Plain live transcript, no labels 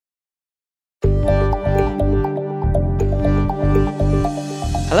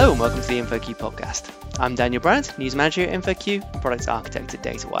welcome to the InfoQ podcast. I'm Daniel Brandt, News Manager at InfoQ and Product Architect at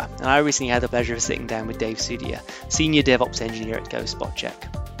DataWire, and I recently had the pleasure of sitting down with Dave Sudia, Senior DevOps Engineer at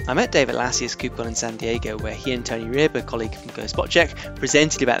GoSpotCheck. I met Dave at last year's KubeCon in San Diego, where he and Tony Ribb, a colleague from GoSpotCheck,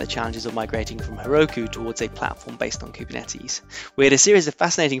 presented about the challenges of migrating from Heroku towards a platform based on Kubernetes. We had a series of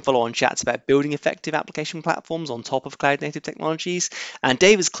fascinating follow-on chats about building effective application platforms on top of cloud-native technologies, and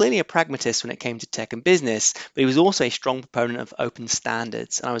Dave was clearly a pragmatist when it came to tech and business, but he was also a strong proponent of open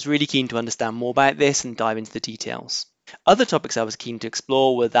standards, and I was really keen to understand more about this and dive into the details. Other topics I was keen to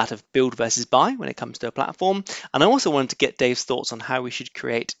explore were that of build versus buy when it comes to a platform, and I also wanted to get Dave's thoughts on how we should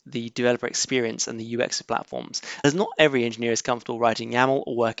create the developer experience and the UX of platforms, as not every engineer is comfortable writing YAML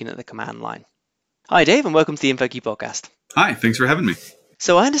or working at the command line. Hi Dave, and welcome to the InfoQ podcast. Hi, thanks for having me.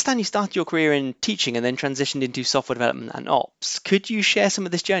 So I understand you started your career in teaching and then transitioned into software development and ops. Could you share some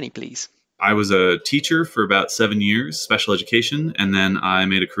of this journey, please? I was a teacher for about 7 years, special education, and then I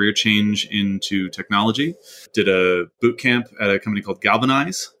made a career change into technology. Did a boot camp at a company called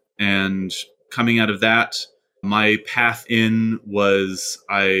Galvanize, and coming out of that, my path in was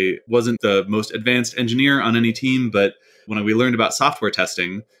I wasn't the most advanced engineer on any team, but when we learned about software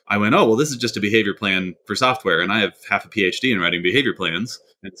testing, I went, oh, well, this is just a behavior plan for software, and I have half a PhD in writing behavior plans.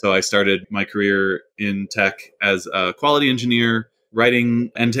 And so I started my career in tech as a quality engineer, writing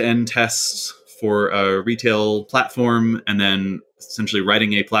end-to-end tests for a retail platform, and then essentially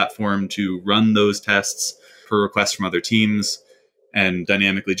writing a platform to run those tests per request from other teams and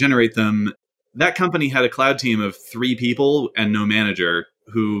dynamically generate them. That company had a cloud team of 3 people and no manager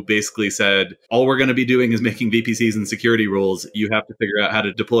who basically said, all we're going to be doing is making VPCs and security rules. You have to figure out how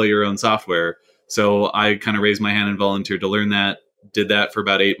to deploy your own software. So I kind of raised my hand and volunteered to learn that. Did that for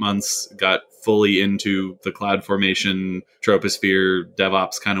about 8 months, got fully into the cloud formation, troposphere,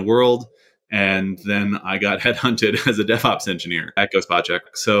 DevOps kind of world. And then I got headhunted as a DevOps engineer at GoSpotCheck.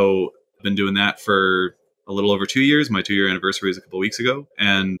 So I've been doing that for a little over 2 years. My 2-year anniversary is a couple of weeks ago.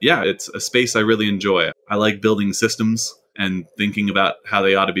 And yeah, it's a space I really enjoy. I like building systems and thinking about how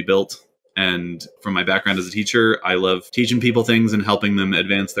they ought to be built. And from my background as a teacher, I love teaching people things and helping them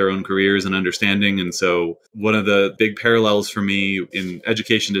advance their own careers and understanding. And so one of the big parallels for me in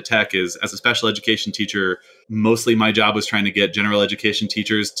education to tech is, as a special education teacher, mostly my job was trying to get general education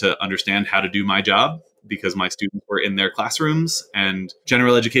teachers to understand how to do my job, because my students were in their classrooms, and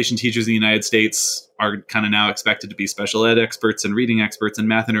general education teachers in the United States are kind of now expected to be special ed experts and reading experts and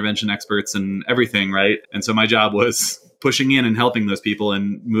math intervention experts and everything, right? And so my job was pushing in and helping those people,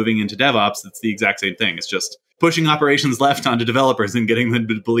 and moving into DevOps, it's the exact same thing. It's just pushing operations left onto developers and getting them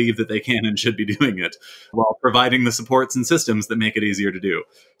to believe that they can and should be doing it, while providing the supports and systems that make it easier to do.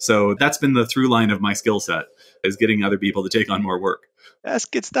 So that's been the through line of my skill set, is getting other people to take on more work. That's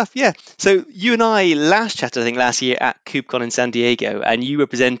good stuff, yeah. So you and I last chatted, I think, last year at KubeCon in San Diego, and you were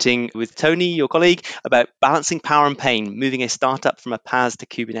presenting with Tony, your colleague, about balancing power and pain, moving a startup from a PaaS to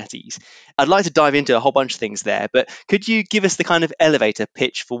Kubernetes. I'd like to dive into a whole bunch of things there, but could you give us the kind of elevator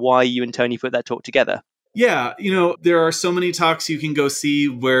pitch for why you and Tony put that talk together? Yeah, there are so many talks you can go see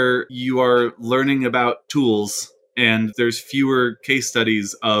where you are learning about tools, and there's fewer case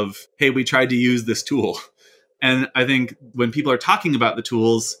studies of, hey, we tried to use this tool. And I think when people are talking about the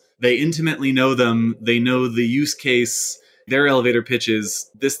tools, they intimately know them. They know the use case. Their elevator pitch is,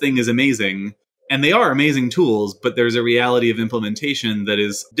 this thing is amazing. And they are amazing tools, but there's a reality of implementation that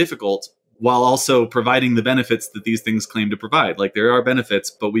is difficult, while also providing the benefits that these things claim to provide. Like, there are benefits,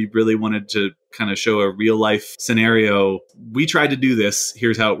 but we really wanted to kind of show a real life scenario. We tried to do this.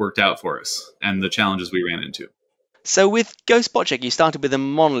 Here's how it worked out for us, and the challenges we ran into. So with GoSpotCheck, you started with a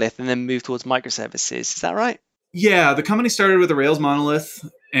monolith and then moved towards microservices. Is that right? Yeah, the company started with a Rails monolith,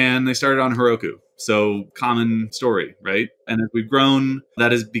 and they started on Heroku. So common story, right? And as we've grown,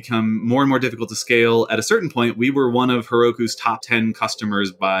 that has become more and more difficult to scale. At a certain point, we were one of Heroku's top 10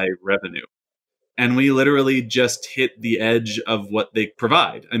 customers by revenue. And we literally just hit the edge of what they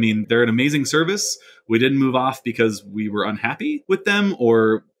provide. I mean, they're an amazing service. We didn't move off because we were unhappy with them,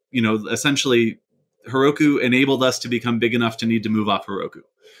 or, essentially Heroku enabled us to become big enough to need to move off Heroku,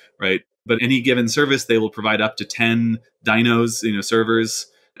 right? But any given service, they will provide up to 10 dynos, servers,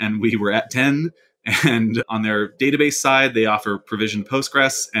 and we were at 10. And on their database side, they offer provisioned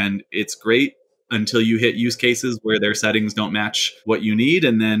Postgres, and it's great until you hit use cases where their settings don't match what you need,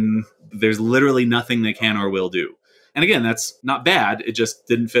 and then there's literally nothing they can or will do. And again, that's not bad. It just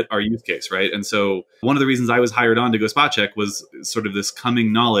didn't fit our use case, right? And so one of the reasons I was hired on to GoSpotCheck was sort of this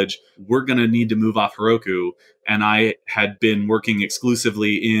coming knowledge, we're going to need to move off Heroku. And I had been working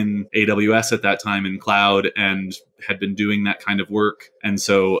exclusively in AWS at that time in cloud, and had been doing that kind of work. And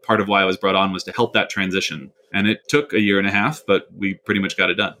so part of why I was brought on was to help that transition. And it took a year and a half, but we pretty much got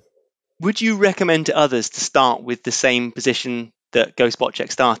it done. Would you recommend to others to start with the same position that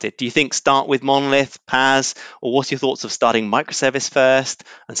GoSpotCheck started? Do you think start with monolith, PaaS, or what's your thoughts of starting microservice first?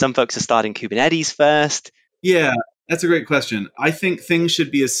 And some folks are starting Kubernetes first. Yeah, that's a great question. I think things should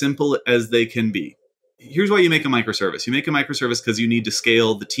be as simple as they can be. Here's why you make a microservice. You make a microservice because you need to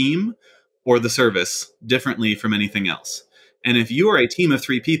scale the team or the service differently from anything else. And if you are a team of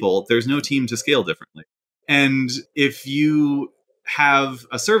 3 people, there's no team to scale differently. And if you have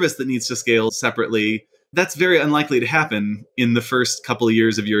a service that needs to scale separately, that's very unlikely to happen in the first couple of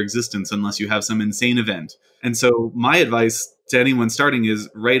years of your existence unless you have some insane event. And so my advice to anyone starting is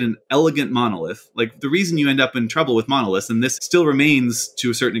write an elegant monolith. Like, the reason you end up in trouble with monoliths, and this still remains to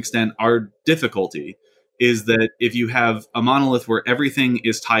a certain extent our difficulty, is that if you have a monolith where everything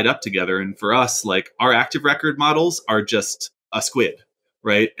is tied up together, and for us, like, our active record models are just a squid,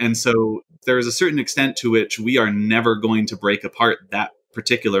 right? And so there is a certain extent to which we are never going to break apart that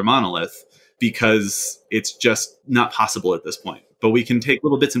particular monolith because it's just not possible at this point. But we can take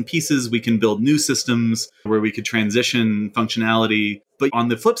little bits and pieces. We can build new systems where we could transition functionality. But on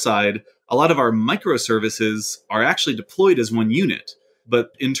the flip side, a lot of our microservices are actually deployed as one unit. But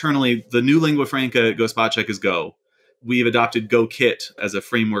internally, the new lingua franca at GoSpotCheck is Go. We've adopted GoKit as a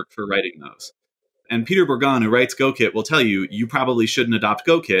framework for writing those. And Peter Bourgon, who writes GoKit, will tell you, you probably shouldn't adopt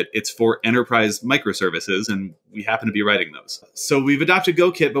GoKit. It's for enterprise microservices, and we happen to be writing those. So we've adopted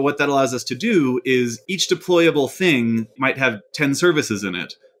GoKit, but what that allows us to do is each deployable thing might have 10 services in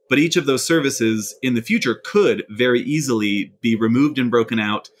it. But each of those services in the future could very easily be removed and broken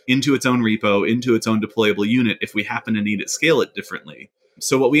out into its own repo, into its own deployable unit if we happen to need to scale it differently.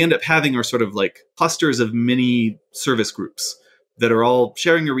 So what we end up having are sort of like clusters of mini service groups that are all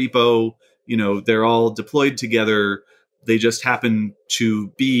sharing a repo. They're all deployed together. They just happen to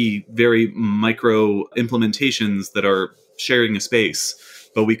be very micro implementations that are sharing a space,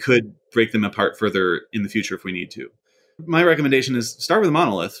 but we could break them apart further in the future if we need to. My recommendation is start with a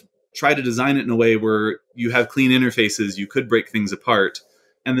monolith. Try to design it in a way where you have clean interfaces. You could break things apart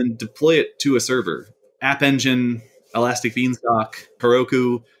and then deploy it to a server. App Engine, Elastic Beanstalk,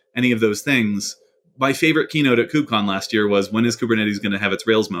 Heroku, any of those things. My favorite keynote at KubeCon last year was, when is Kubernetes going to have its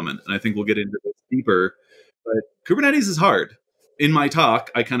Rails moment? And I think we'll get into this deeper. But Kubernetes is hard. In my talk,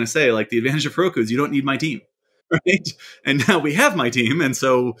 I kind of say, like, the advantage of Heroku is you don't need my team, right? And now we have my team. And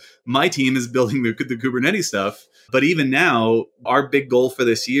so my team is building the Kubernetes stuff. But even now, our big goal for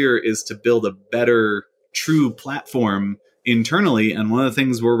this year is to build a better, true platform internally. And one of the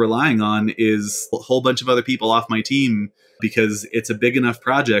things we're relying on is a whole bunch of other people off my team, because it's a big enough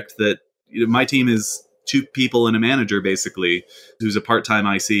project that my team is 2 people and a manager, basically, who's a part-time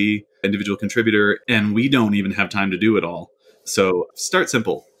IC, individual contributor, and we don't even have time to do it all. So start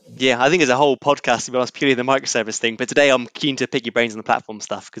simple. Yeah, I think there's a whole podcast, to be honest, purely the microservice thing. But today I'm keen to pick your brains on the platform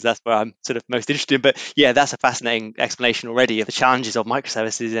stuff because that's where I'm sort of most interested in. But yeah, that's a fascinating explanation already of the challenges of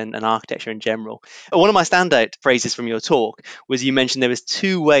microservices and architecture in general. One of my standout phrases from your talk was you mentioned there was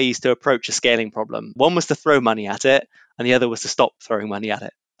 2 ways to approach a scaling problem. One was to throw money at it, and the other was to stop throwing money at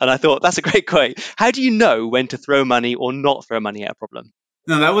it. And I thought, that's a great quote. How do you know when to throw money or not throw money at a problem?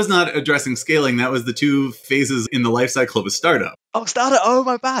 No, that was not addressing scaling. That was the 2 phases in the life cycle of a startup. Oh, startup. Oh,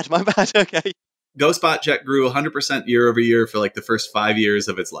 my bad. Okay. GoSpotCheck grew 100% year over year for like the first 5 years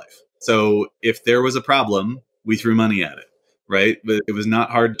of its life. So if there was a problem, we threw money at it, right? But it was not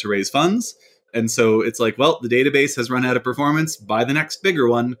hard to raise funds. And so it's like, well, the database has run out of performance. Buy the next bigger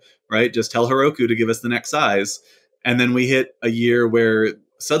one, right? Just tell Heroku to give us the next size. And then we hit a year where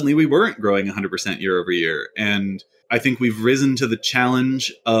suddenly we weren't growing 100% year over year. And I think we've risen to the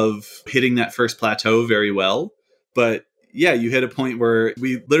challenge of hitting that first plateau very well. But yeah, you hit a point where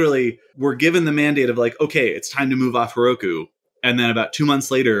we literally were given the mandate of like, okay, it's time to move off Heroku. And then about 2 months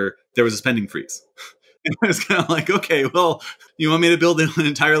later, there was a spending freeze. And I was kind of like, okay, well, you want me to build an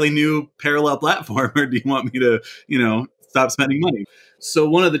entirely new parallel platform, or do you want me to, stop spending money? So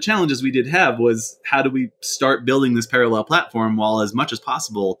one of the challenges we did have was, how do we start building this parallel platform while as much as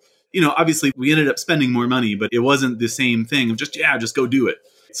possible, obviously we ended up spending more money, but it wasn't the same thing of just go do it.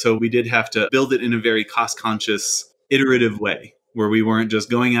 So we did have to build it in a very cost-conscious, iterative way, where we weren't just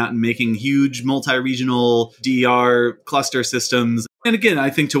going out and making huge multi-regional DR cluster systems. And again,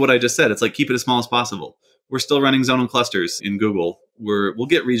 I think to what I just said, it's like, keep it as small as possible. We're still running zonal clusters in Google. We'll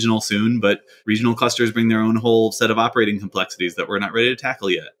get regional soon, but regional clusters bring their own whole set of operating complexities that we're not ready to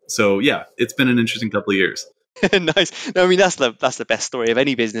tackle yet. So yeah, it's been an interesting couple of years. Nice. No, I mean, that's the best story of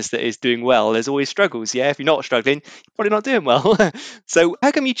any business that is doing well. There's always struggles. Yeah, if you're not struggling, you're probably not doing well. So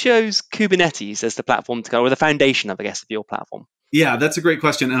how come you chose Kubernetes as the platform to go, or the foundation, I guess, of your platform? Yeah, that's a great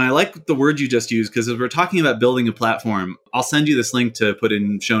question. And I like the word you just used because as we're talking about building a platform, I'll send you this link to put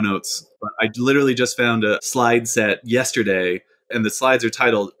in show notes. But I literally just found a slide set yesterday, and the slides are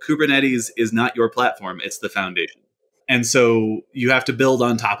titled Kubernetes is not your platform, it's the foundation. And so you have to build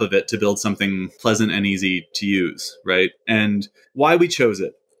on top of it to build something pleasant and easy to use, right? And why we chose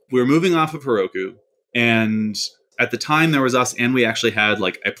it. We were moving off of Heroku, and at the time there was us, and we actually had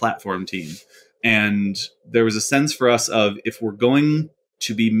like a platform team. And there was a sense for us of if we're going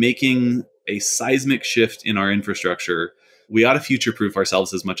to be making a seismic shift in our infrastructure, we ought to future proof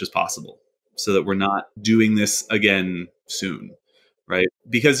ourselves as much as possible so that we're not doing this again soon, right?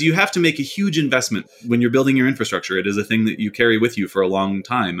 Because you have to make a huge investment when you're building your infrastructure. It is a thing that you carry with you for a long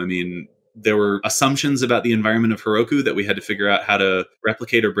time. I mean, there were assumptions about the environment of Heroku that we had to figure out how to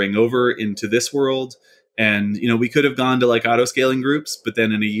replicate or bring over into this world. And, we could have gone to like auto scaling groups, but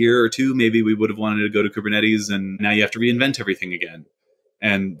then in a year or two, maybe we would have wanted to go to Kubernetes, and now you have to reinvent everything again.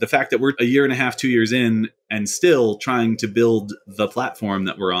 And the fact that we're a year and a half, 2 years in and still trying to build the platform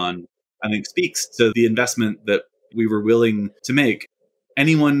that we're on, I think speaks to the investment that we were willing to make.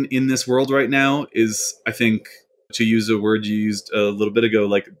 Anyone in this world right now is, I think, to use a word you used a little bit ago,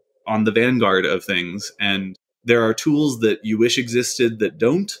 like on the vanguard of things. And there are tools that you wish existed that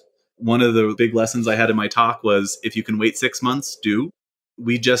don't. One of the big lessons I had in my talk was if you can wait 6 months, do.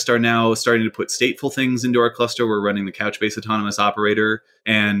 We just are now starting to put stateful things into our cluster. We're running the Couchbase Autonomous Operator.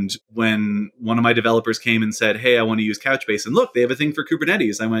 And when one of my developers came and said, hey, I want to use Couchbase, and look, they have a thing for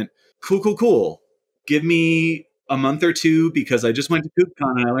Kubernetes. I went, cool. Give me a month or two because I just went to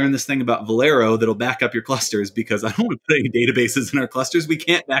KubeCon and I learned this thing about Valero that'll back up your clusters because I don't want to put any databases in our clusters. We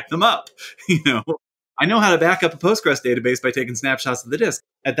can't back them up. I know how to back up a Postgres database by taking snapshots of the disk.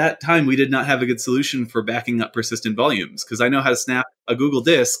 At that time, we did not have a good solution for backing up persistent volumes because I know how to snap a Google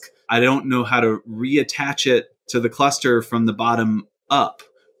disk. I don't know how to reattach it to the cluster from the bottom up,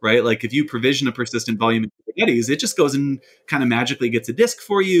 right? Like if you provision a persistent volume in Kubernetes, it just goes and kind of magically gets a disk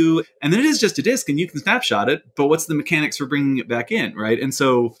for you. And then it is just a disk and you can snapshot it. But what's the mechanics for bringing it back in, right? And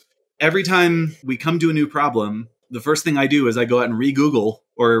so every time we come to a new problem, the first thing I do is I go out and re-Google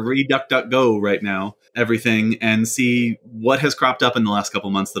or re-DuckDuckGo right now, everything, and see what has cropped up in the last couple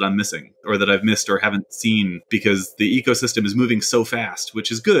months that I'm missing or that I've missed or haven't seen, because the ecosystem is moving so fast,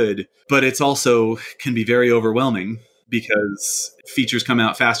 which is good, but it's also can be very overwhelming because features come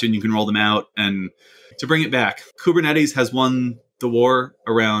out faster and you can roll them out. And to bring it back, Kubernetes has won the war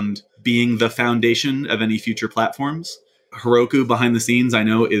around being the foundation of any future platforms. Heroku behind the scenes, I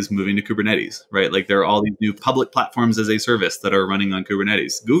know, is moving to Kubernetes, right? Like there are all these new public platforms as a service that are running on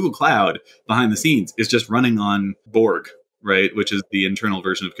Kubernetes. Google Cloud behind the scenes is just running on Borg, right? Which is the internal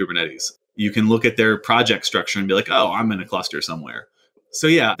version of Kubernetes. You can look at their project structure and be like, oh, I'm in a cluster somewhere. So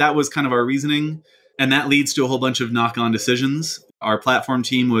yeah, that was kind of our reasoning. And that leads to a whole bunch of knock-on decisions. Our platform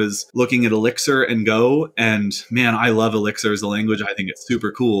team was looking at Elixir and Go. And man, I love Elixir as a language. I think it's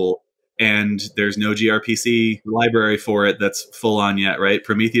super cool. And there's no gRPC library for it that's full on yet, right?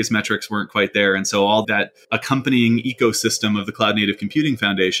 Prometheus metrics weren't quite there. And so all that accompanying ecosystem of the Cloud Native Computing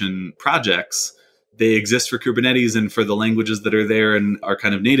Foundation projects, they exist for Kubernetes and for the languages that are there and are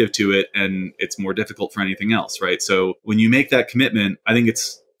kind of native to it. And it's more difficult for anything else, right? So when you make that commitment, I think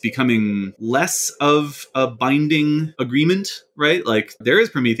it's becoming less of a binding agreement, right? Like there is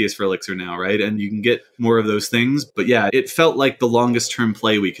Prometheus for Elixir now, right? And you can get more of those things. But yeah, it felt like the longest term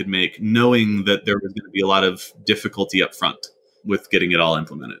play we could make, knowing that there was going to be a lot of difficulty up front with getting it all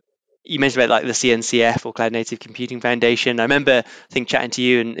implemented. You mentioned about like the CNCF or Cloud Native Computing Foundation. I remember, I think, chatting to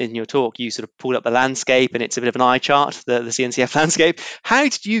you in your talk, you sort of pulled up the landscape and it's a bit of an eye chart, the CNCF landscape. How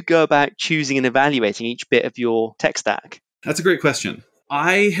did you go about choosing and evaluating each bit of your tech stack? That's a great question.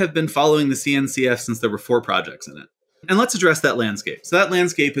 I have been following the CNCF since there were 4 projects in it. And let's address that landscape. So that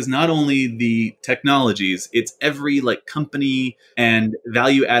landscape is not only the technologies, it's every like company and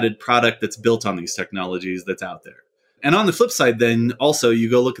value added product that's built on these technologies that's out there. And on the flip side, then also you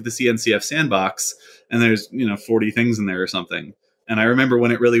go look at the CNCF sandbox and there's, 40 things in there or something. And I remember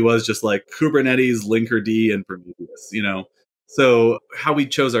when it really was just like Kubernetes, Linkerd, and Prometheus, So how we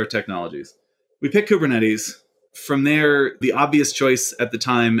chose our technologies. We picked Kubernetes. From there, the obvious choice at the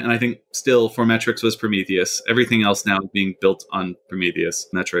time, and I think still for metrics, was Prometheus. Everything else now is being built on Prometheus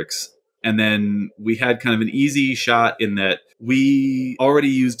metrics. And then we had kind of an easy shot in that we already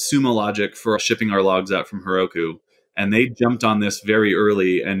used Sumo Logic for shipping our logs out from Heroku. And they jumped on this very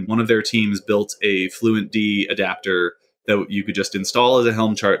early. And one of their teams built a FluentD adapter that you could just install as a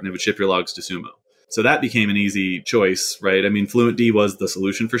Helm chart and it would ship your logs to Sumo. So that became an easy choice, right? I mean, FluentD was the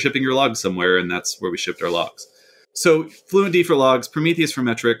solution for shipping your logs somewhere, and that's where we shipped our logs. So FluentD for logs, Prometheus for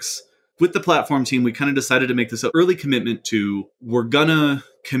metrics. with the platform team, we kind of decided to make this an early commitment to, we're going to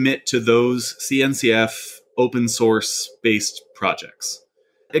commit to those CNCF open source based projects.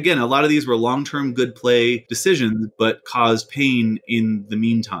 Again, a lot of these were long-term good play decisions, but caused pain in the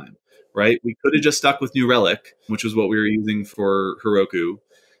meantime, right? We could have just stuck with New Relic, which was what we were using for Heroku,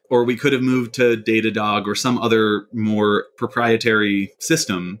 or we could have moved to Datadog or some other more proprietary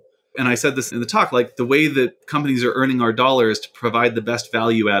system. And I said this in the talk, like the way that companies are earning our dollars to provide the best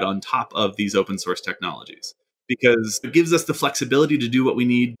value add on top of these open source technologies, because it gives us the flexibility to do what we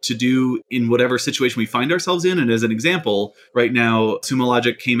need to do in whatever situation we find ourselves in. And as an example, right now, Sumo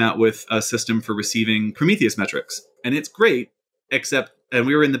Logic came out with a system for receiving Prometheus metrics. And it's great, except, and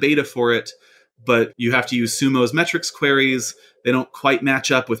we were in the beta for it, but you have to use Sumo's metrics queries. They don't quite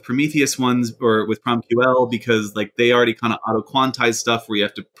match up with Prometheus ones or with PromQL, because like they already kind of auto quantize stuff where you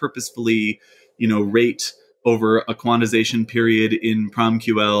have to purposefully, rate over a quantization period in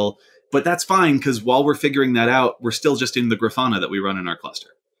PromQL. But that's fine, because while we're figuring that out, we're still just in the Grafana that we run in our cluster.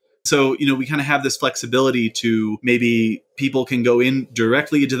 So, we kind of have this flexibility to, maybe people can go in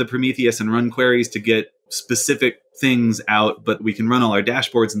directly into the Prometheus and run queries to get specific things out, but we can run all our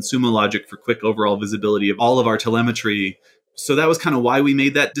dashboards in Sumo Logic for quick overall visibility of all of our telemetry. So that was kind of why we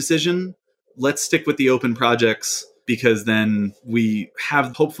made that decision. Let's stick with the open projects, because then we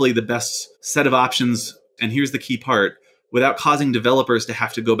have hopefully the best set of options. And here's the key part: without causing developers to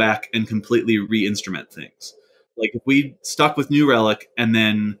have to go back and completely re-instrument things. Like if we stuck with New Relic and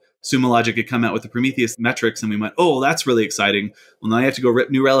then Sumo Logic had come out with the Prometheus metrics and we went, oh, that's really exciting. Well, now I have to go rip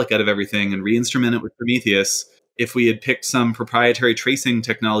New Relic out of everything and re-instrument it with Prometheus. If we had picked some proprietary tracing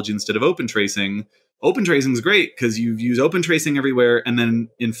technology instead of open tracing is great, because you use open tracing everywhere. And then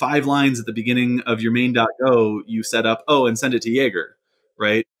in 5 lines at the beginning of your main.go, you set up, and send it to Jaeger,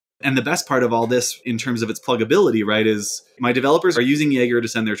 right? And the best part of all this in terms of its pluggability, right, is my developers are using Jaeger to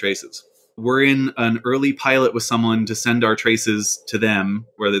send their traces. We're in an early pilot with someone to send our traces to them,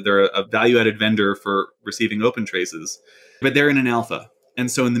 where they're a value-added vendor for receiving open traces, but they're in an alpha.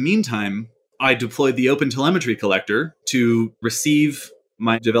 And so in the meantime, I deployed the open telemetry collector to receive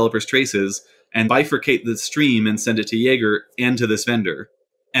my developers' traces and bifurcate the stream and send it to Jaeger and to this vendor.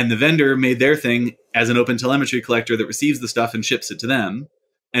 And the vendor made their thing as an open telemetry collector that receives the stuff and ships it to them.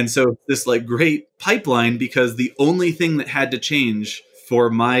 And so this like great pipeline, because the only thing that had to change for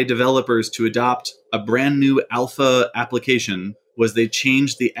my developers to adopt a brand new alpha application was they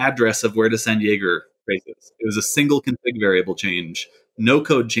changed the address of where to send Jaeger traces. It was a single config variable change, no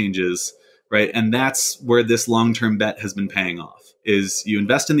code changes, right? And that's where this long-term bet has been paying off, is you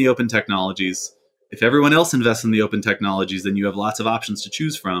invest in the open technologies. If everyone else invests in the open technologies, then you have lots of options to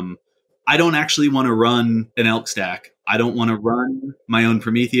choose from. I don't actually want to run an Elk stack. I don't want to run my own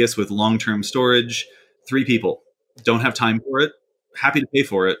Prometheus with long-term storage. 3 people. Don't have time for it. Happy to pay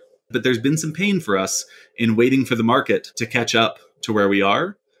for it. But there's been some pain for us in waiting for the market to catch up to where we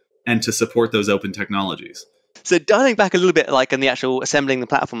are and to support those open technologies. So dialing back a little bit, like on the actual assembling the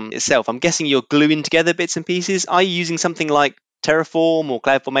platform itself, I'm guessing you're gluing together bits and pieces. Are you using something like Terraform or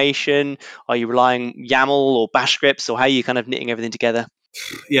CloudFormation? Are you relying YAML or Bash scripts, or how are you kind of knitting everything together?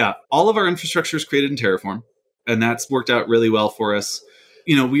 Yeah, all of our infrastructure is created in Terraform, and that's worked out really well for us.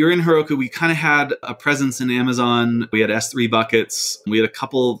 We were in Heroku. We kind of had a presence in Amazon. We had S3 buckets. We had a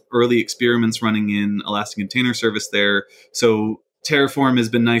couple early experiments running in Elastic Container Service there. So Terraform has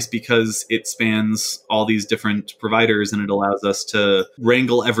been nice because it spans all these different providers, and it allows us to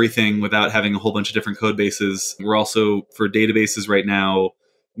wrangle everything without having a whole bunch of different code bases. We're also, for databases right now,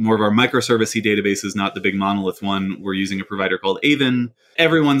 more of our microservice-y databases, not the big monolith one. We're using a provider called Avon.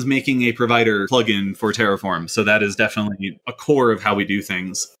 Everyone's making a provider plugin for Terraform. So that is definitely a core of how we do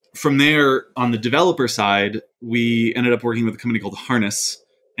things. From there, on the developer side, we ended up working with a company called Harness.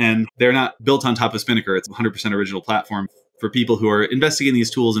 And they're not built on top of Spinnaker. It's a 100% original platform for people who are investigating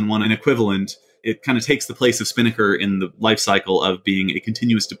these tools and want an equivalent. It kind of takes the place of Spinnaker in the life cycle of being a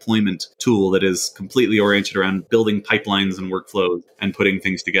continuous deployment tool that is completely oriented around building pipelines and workflows and putting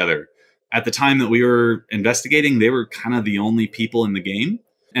things together. At the time that we were investigating, they were kind of the only people in the game.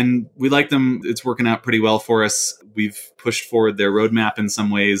 And we like them. It's working out pretty well for us. We've pushed forward their roadmap in some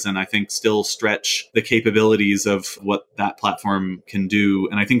ways, and I think still stretch the capabilities of what that platform can do.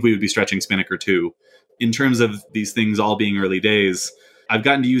 And I think we would be stretching Spinnaker too. In terms of these things all being early days, I've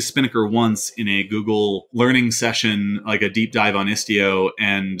gotten to use Spinnaker once in a Google learning session, like a deep dive on Istio,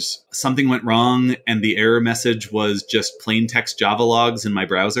 and something went wrong, and the error message was just plain text Java logs in my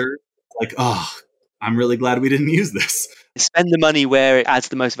browser. Like, I'm really glad we didn't use this. Spend the money where it adds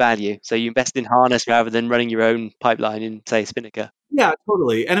the most value. So you invest in Harness rather than running your own pipeline in, say, Spinnaker. Yeah,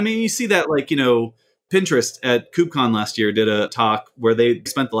 totally. And I mean, you see that, like, Pinterest at KubeCon last year did a talk where they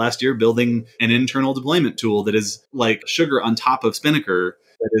spent the last year building an internal deployment tool that is like sugar on top of Spinnaker,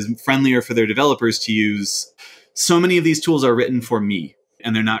 that is friendlier for their developers to use. So many of these tools are written for me,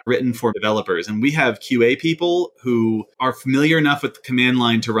 and they're not written for developers. And we have QA people who are familiar enough with the command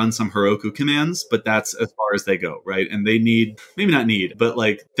line to run some Heroku commands, but that's as far as they go, right? And they need, maybe not need, but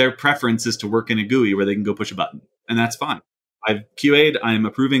like their preference is to work in a GUI where they can go push a button. And that's fine. I've QA'd, I'm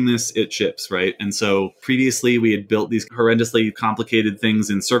approving this, it ships, right? And so previously we had built these horrendously complicated things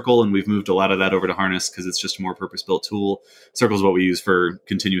in Circle, and we've moved a lot of that over to Harness because it's just a more purpose-built tool. Circle is what we use for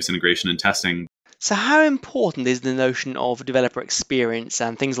continuous integration and testing. So how important is the notion of developer experience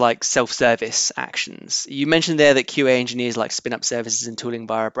and things like self-service actions? You mentioned there that QA engineers like spin up services and tooling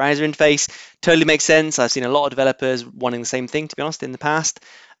via a browser interface. Totally makes sense. I've seen a lot of developers wanting the same thing, to be honest, in the past.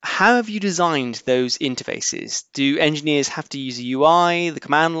 How have you designed those interfaces? Do engineers have to use a UI, the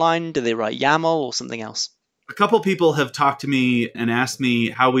command line? Do they write YAML or something else? A couple people have talked to me and asked me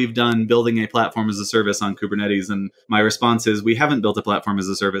how we've done building a platform as a service on Kubernetes. And my response is we haven't built a platform as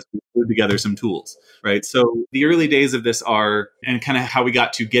a service. We put together some tools, right? So the early days of this are, and kind of how we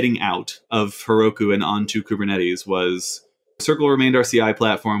got to getting out of Heroku and onto Kubernetes was Circle remained our CI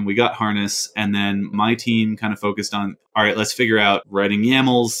platform. We got Harness. And then my team kind of focused on, all right, let's figure out writing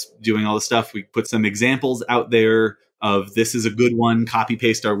YAMLs, doing all the stuff. We put some examples out there of this is a good one, copy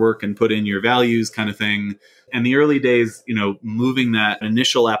paste our work and put in your values kind of thing. And the early days, moving that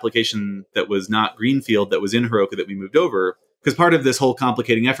initial application that was not Greenfield, that was in Heroku that we moved over, because part of this whole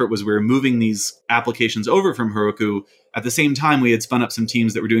complicating effort was we were moving these applications over from Heroku. At the same time, we had spun up some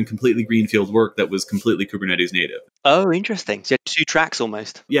teams that were doing completely Greenfield work that was completely Kubernetes native. Oh, interesting. So two tracks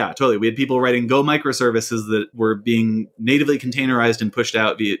almost. Yeah, totally. We had people writing Go microservices that were being natively containerized and pushed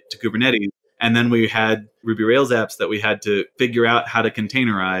out to Kubernetes. And then we had Ruby Rails apps that we had to figure out how to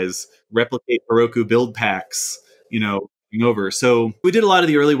containerize, replicate Heroku build packs, over. So we did a lot of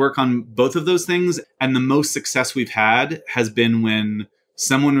the early work on both of those things. And the most success we've had has been when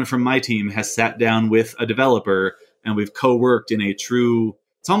someone from my team has sat down with a developer and we've co-worked in a true,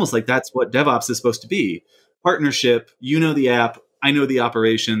 it's almost like that's what DevOps is supposed to be. Partnership, you know the app, I know the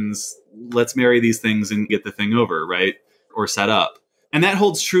operations, let's marry these things and get the thing over, right? Or set up. And that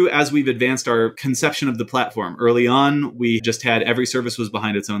holds true as we've advanced our conception of the platform. Early on, we just had every service was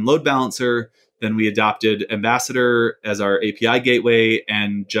behind its own load balancer. Then we adopted Ambassador as our API gateway.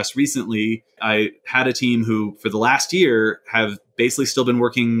 And just recently, I had a team who, for the last year, have basically still been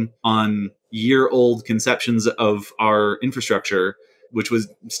working on year-old conceptions of our infrastructure, which was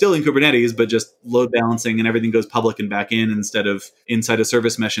still in Kubernetes, but just load balancing and everything goes public and back in instead of inside a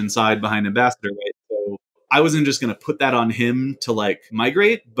service mesh inside behind Ambassador, right? So I wasn't just going to put that on him to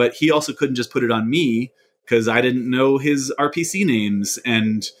migrate, but he also couldn't just put it on me because I didn't know his RPC names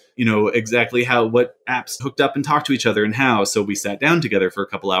and, exactly what apps hooked up and talked to each other and how. So we sat down together for a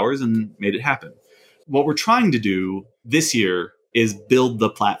couple hours and made it happen. What we're trying to do this year is build the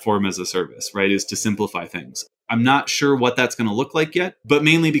platform as a service, right? Is to simplify things. I'm not sure what that's going to look like yet, but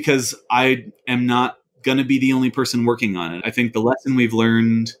mainly because I am not going to be the only person working on it. I think the lesson we've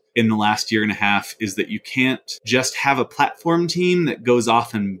learned in the last year and a half is that you can't just have a platform team that goes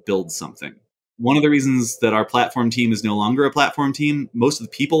off and builds something. One of the reasons that our platform team is no longer a platform team, most of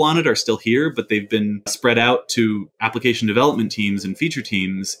the people on it are still here, but they've been spread out to application development teams and feature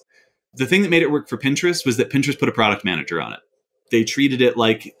teams. The thing that made it work for Pinterest was that Pinterest put a product manager on it. They treated it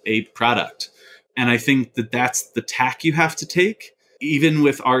like a product. And I think that that's the tack you have to take. Even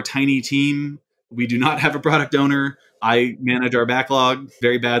with our tiny team, we do not have a product owner. I manage our backlog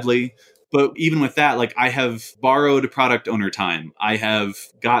very badly. But even with that, I have borrowed product owner time. I have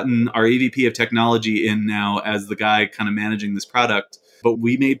gotten our EVP of technology in now as the guy kind of managing this product. But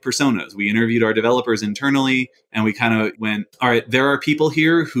we made personas. We interviewed our developers internally and we kind of went, all right, there are people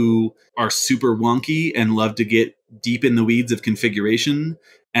here who are super wonky and love to get deep in the weeds of configuration.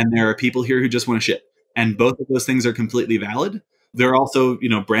 And there are people here who just want to ship. And both of those things are completely valid. There are also,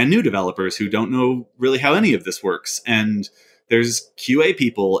 brand new developers who don't know really how any of this works. And there's QA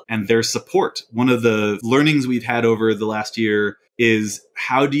people and their support. One of the learnings we've had over the last year is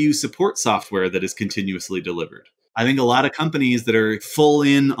how do you support software that is continuously delivered? I think a lot of companies that are full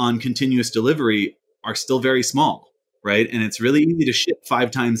in on continuous delivery are still very small, right? And it's really easy to ship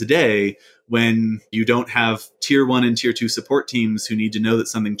 5 times a day when you don't have tier 1 and tier 2 support teams who need to know that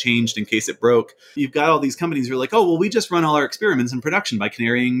something changed in case it broke. You've got all these companies who are like, oh, well, we just run all our experiments in production by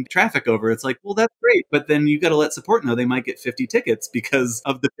canarying traffic over. It's like, well, that's great. But then you've got to let support know they might get 50 tickets because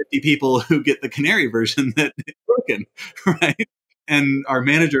of the 50 people who get the canary version that is broken, right? And our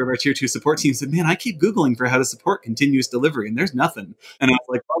manager of our tier 2 support team said, man, I keep Googling for how to support continuous delivery and there's nothing. And I was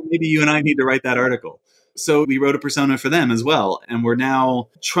like, well, maybe you and I need to write that article. So we wrote a persona for them as well. And we're now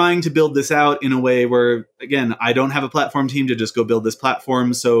trying to build this out in a way where, again, I don't have a platform team to just go build this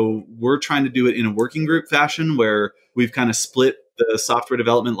platform. So we're trying to do it in a working group fashion where we've kind of split the software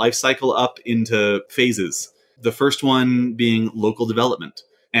development lifecycle up into phases. The first one being local development.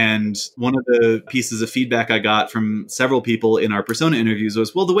 And one of the pieces of feedback I got from several people in our persona interviews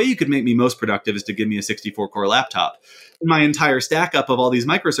was, well, the way you could make me most productive is to give me a 64-core laptop. My entire stack up of all these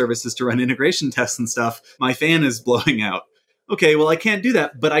microservices to run integration tests and stuff, my fan is blowing out. Okay, well, I can't do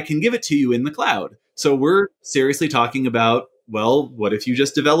that, but I can give it to you in the cloud. So we're seriously talking about, well, what if you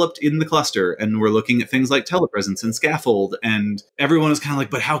just developed in the cluster? And we're looking at things like telepresence and scaffold. And everyone is kind of like,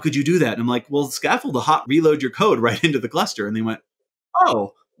 but how could you do that? And I'm like, well, scaffold will hot reload your code right into the cluster. And they went,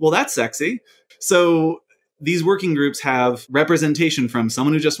 oh, well, that's sexy. So these working groups have representation from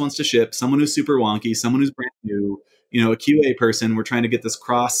someone who just wants to ship, someone who's super wonky, someone who's brand new, a QA person. We're trying to get this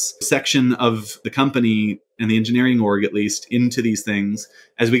cross section of the company and the engineering org, at least, into these things.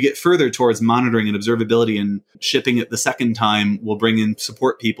 As we get further towards monitoring and observability and shipping it the second time, we'll bring in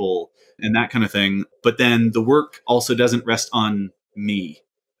support people and that kind of thing. But then the work also doesn't rest on me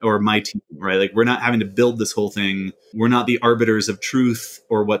or my team, right? Like we're not having to build this whole thing. We're not the arbiters of truth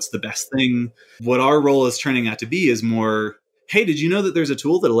or what's the best thing. What our role is turning out to be is more, hey, did you know that there's a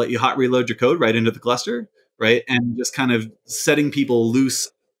tool that'll let you hot reload your code right into the cluster, right? And just kind of setting people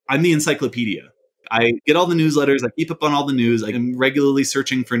loose. I'm the encyclopedia. I get all the newsletters. I keep up on all the news. I'm regularly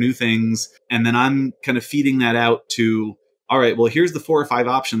searching for new things. And then I'm kind of feeding that out to, all right, well, here's the 4 or 5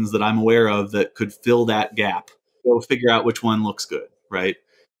 options that I'm aware of that could fill that gap. Go figure out which one looks good, right?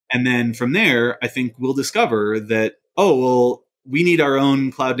 And then from there, I think we'll discover that, oh, well, we need our own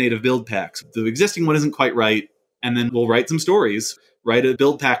cloud native build packs. The existing one isn't quite right. And then we'll write some stories, write a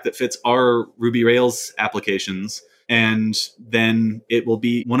build pack that fits our Ruby Rails applications. And then it will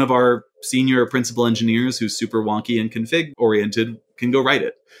be one of our senior or principal engineers who's super wonky and config oriented can go write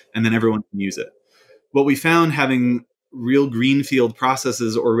it. And then everyone can use it. What we found having real greenfield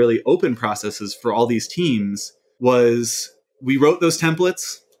processes or really open processes for all these teams was we wrote those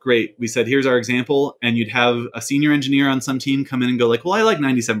templates. Great. We said, here's our example. And you'd have a senior engineer on some team come in and go like, well, I like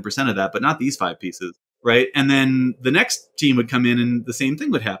 97% of that, but not these 5 pieces. Right. And then the next team would come in and the same thing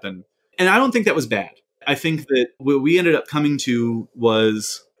would happen. And I don't think that was bad. I think that what we ended up coming to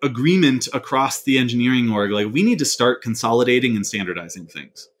was agreement across the engineering org. Like we need to start consolidating and standardizing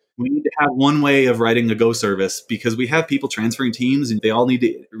things. We need to have one way of writing a Go service because we have people transferring teams and they all need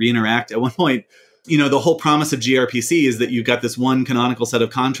to re-interact. At one point, the whole promise of gRPC is that you've got this one canonical set of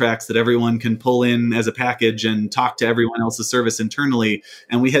contracts that everyone can pull in as a package and talk to everyone else's service internally.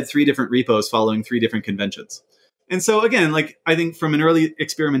 And we had 3 different repos following 3 different conventions. And so again, like I think from an early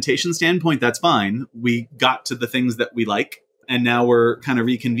experimentation standpoint, that's fine. We got to the things that we like. And now we're kind of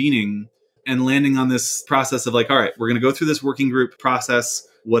reconvening and landing on this process of like, all right, we're going to go through this working group process.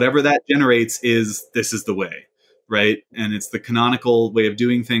 Whatever that generates this is the way, right? And it's the canonical way of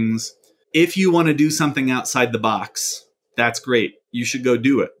doing things. If you want to do something outside the box, that's great. You should go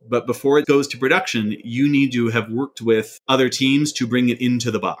do it. But before it goes to production, you need to have worked with other teams to bring it into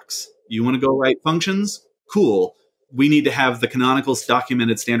the box. You want to go write functions? Cool. We need to have the canonical,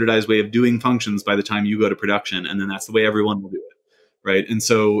 documented, standardized way of doing functions by the time you go to production. And then that's the way everyone will do it. Right. And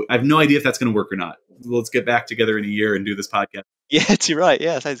so I have no idea if that's going to work or not. Let's get back together in a year and do this podcast. Yeah, you're right.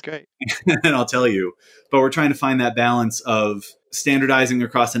 Yeah, sounds great. And I'll tell you. But we're trying to find that balance of standardizing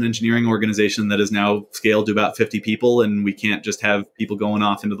across an engineering organization that is now scaled to about 50 people. And we can't just have people going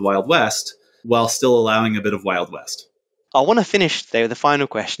off into the Wild West while still allowing a bit of Wild West. I want to finish today with the final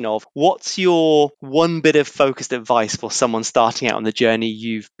question of what's your one bit of focused advice for someone starting out on the journey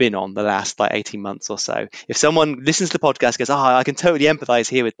you've been on the last 18 months or so? If someone listens to the podcast and goes, I can totally empathize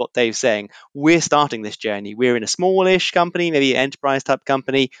here with what Dave's saying. We're starting this journey. We're in a smallish company, maybe an enterprise type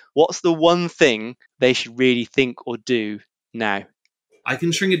company. What's the one thing they should really think or do now? I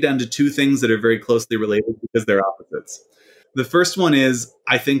can shrink it down to 2 things that are very closely related because they're opposites. The first one is,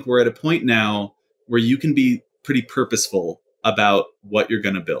 I think we're at a point now where you can be pretty purposeful about what you're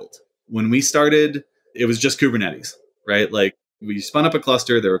going to build. When we started, it was just Kubernetes, right? Like we spun up a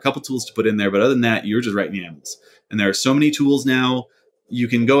cluster. There were a couple tools to put in there, but other than that, you were just writing YAMLs. And there are so many tools now. You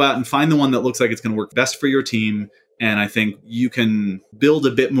can go out and find the one that looks like it's going to work best for your team. And I think you can build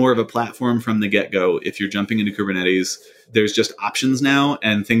a bit more of a platform from the get-go. If you're jumping into Kubernetes, there's just options now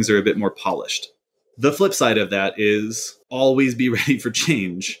and things are a bit more polished. The flip side of that is always be ready for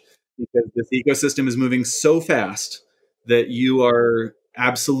change, because this ecosystem is moving so fast that you are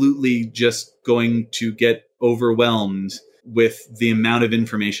absolutely just going to get overwhelmed with the amount of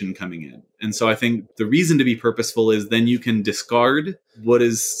information coming in. And so I think the reason to be purposeful is then you can discard what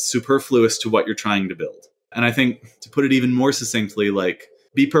is superfluous to what you're trying to build. And I think to put it even more succinctly, like,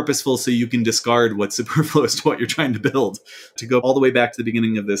 be purposeful so you can discard what's superfluous to what you're trying to build. To go all the way back to the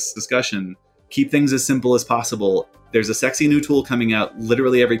beginning of this discussion, keep things as simple as possible. There's a sexy new tool coming out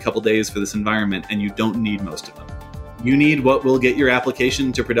literally every couple days for this environment, and you don't need most of them. You need what will get your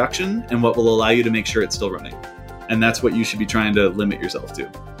application to production and what will allow you to make sure it's still running. And that's what you should be trying to limit yourself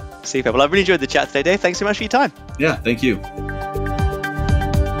to. Super. Well, I've really enjoyed the chat today, Dave. Thanks so much for your time. Yeah, thank you.